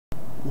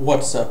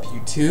What's up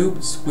YouTube?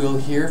 It's Will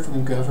here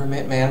from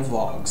Government Man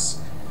Vlogs.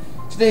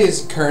 Today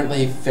is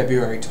currently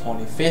February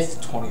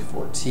 25th,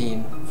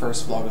 2014.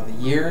 First vlog of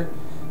the year.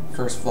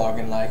 First vlog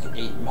in like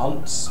 8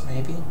 months,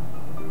 maybe?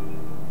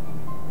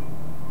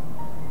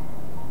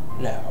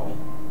 No.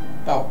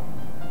 About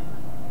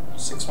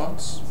 6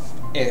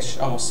 months-ish,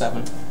 almost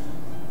 7.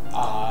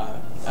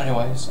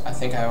 Anyways, I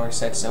think I already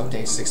said so,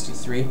 day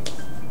 63.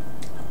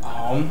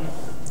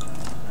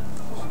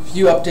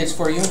 Few updates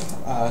for you.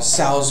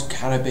 Sal's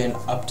kind of been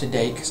up to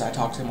date because I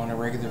talk to him on a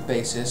regular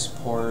basis.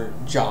 Poor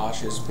Josh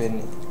has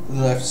been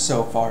left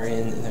so far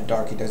in the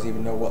dark he doesn't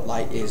even know what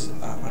light is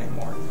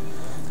anymore.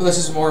 So this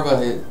is more of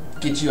a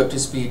get you up to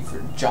speed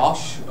for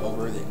Josh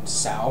over than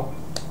Sal.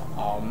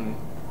 The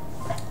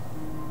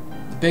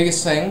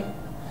biggest thing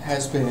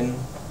has been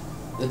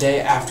the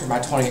day after my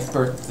 20th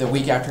birthday, the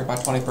week after my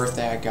 20th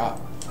birthday, I got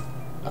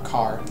a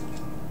car,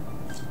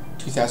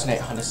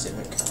 2008 Honda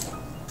Civic.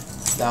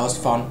 That was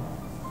fun.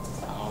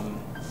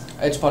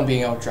 It's fun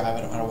being able to drive.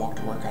 I don't have to walk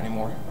to work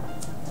anymore.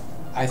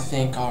 I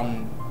think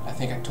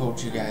I told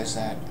you guys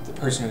that the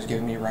person who was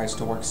giving me rides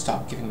to work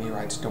stopped giving me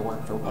rides to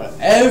work for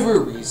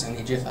whatever reason.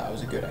 He just thought it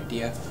was a good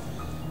idea.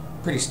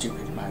 Pretty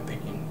stupid in my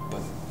opinion,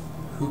 but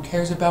who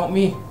cares about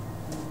me?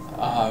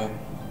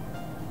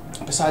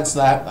 Besides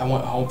that, I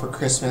went home for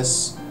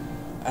Christmas,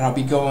 and I'll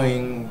be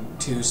going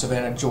to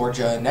Savannah,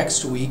 Georgia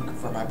next week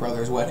for my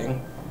brother's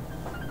wedding.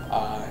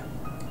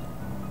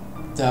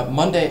 The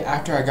Monday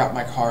after I got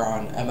my car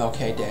on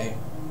MLK Day,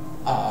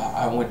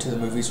 I went to the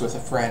movies with a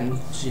friend.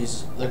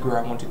 She's the girl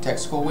I went to tech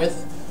school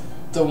with.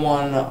 The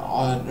one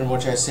in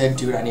which I said,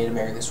 dude, I need to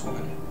marry this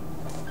woman.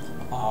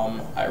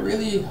 I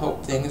really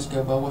hope things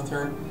go well with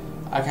her.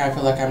 I kind of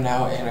feel like I'm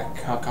now in a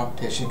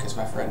competition because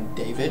my friend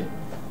David,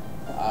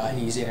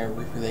 he's in a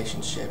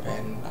relationship,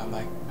 and I'm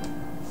like,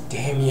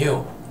 damn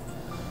you.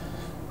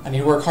 I need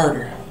to work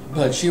harder.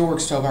 But she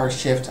works 12-hour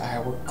shift, I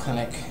work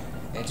clinic.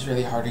 It's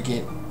really hard to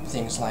get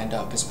things lined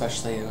up,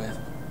 especially with,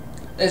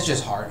 it's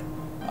just hard,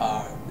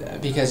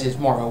 because it's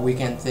more of a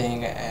weekend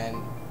thing, and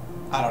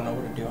I don't know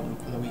what to do on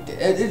the weekday.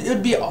 It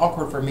would be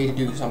awkward for me to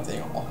do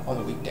something on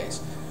the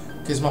weekdays,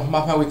 because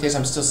my weekdays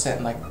I'm still set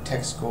in like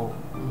tech school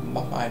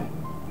mind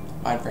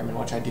frame in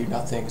which I do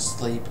nothing,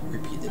 sleep,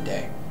 repeat the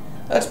day.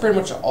 That's pretty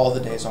much all the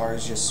days are,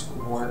 is just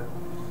work,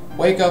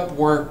 wake up,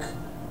 work,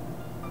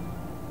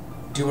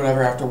 do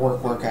whatever after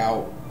work, work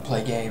out,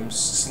 play games,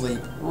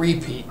 sleep,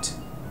 repeat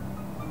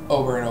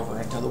over and over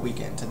until the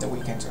weekends, and the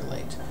weekends are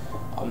late.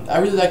 I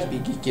really like to be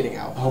getting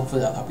out.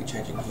 Hopefully that'll be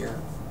changing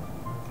here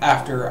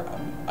after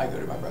I go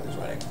to my brother's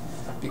wedding,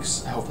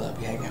 because hopefully I'll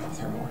be hanging out with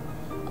her more.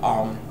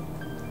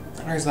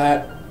 There's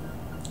that.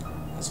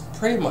 That's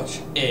pretty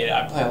much it.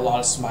 I play a lot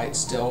of Smite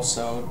still,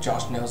 so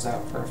Josh knows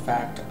that for a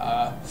fact.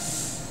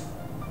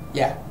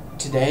 Yeah,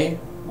 today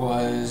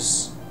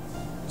was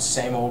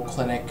same old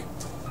clinic.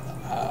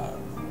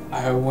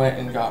 I went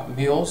and got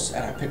meals,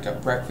 and I picked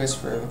up breakfast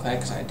for the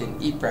clinic because I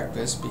didn't eat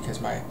breakfast because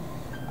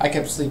I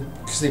kept sleep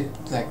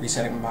like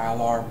resetting my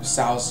alarm.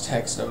 Sal's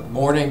text of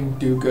morning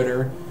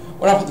do-gooder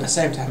went off at the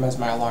same time as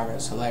my alarm. It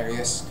was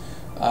hilarious.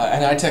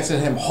 And I texted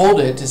him, hold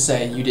it, to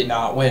say you did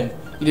not win.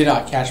 You did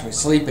not catch me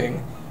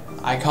sleeping.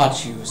 I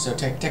caught you. So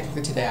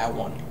technically today I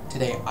won.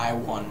 Today I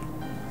won.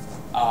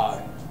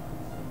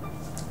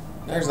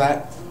 There's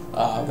that.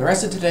 The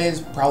rest of today is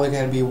probably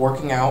going to be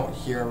working out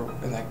here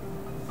in like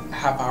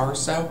half hour or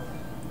so,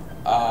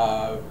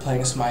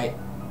 playing Smite,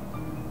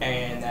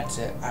 and that's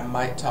it. I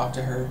might talk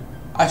to her.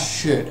 I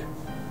should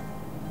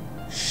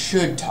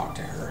talk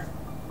to her,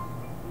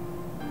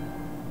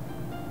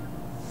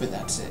 but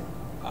that's it.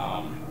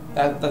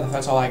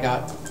 That's all I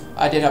got.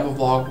 I did have a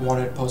vlog,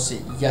 wanted to post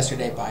it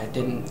yesterday, but I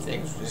didn't.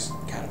 Things were just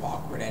kind of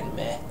awkward and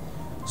meh,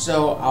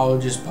 so I'll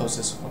just post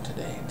this one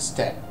today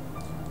instead.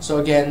 So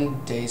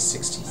again, day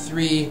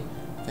 63,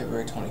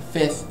 February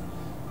 25th.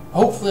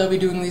 Hopefully I'll be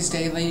doing these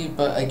daily,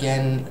 but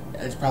again,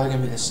 it's probably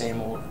going to be the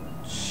same old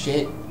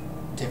shit,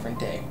 different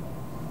day.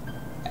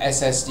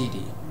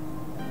 SSDD.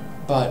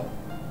 But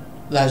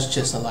that's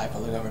just the life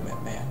of the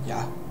government, man,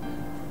 yeah.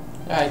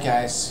 Alright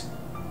guys,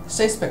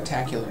 stay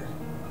spectacular.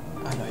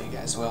 I know you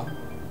guys will.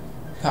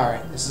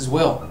 Alright, this is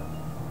Will,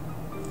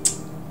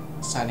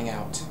 signing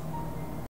out.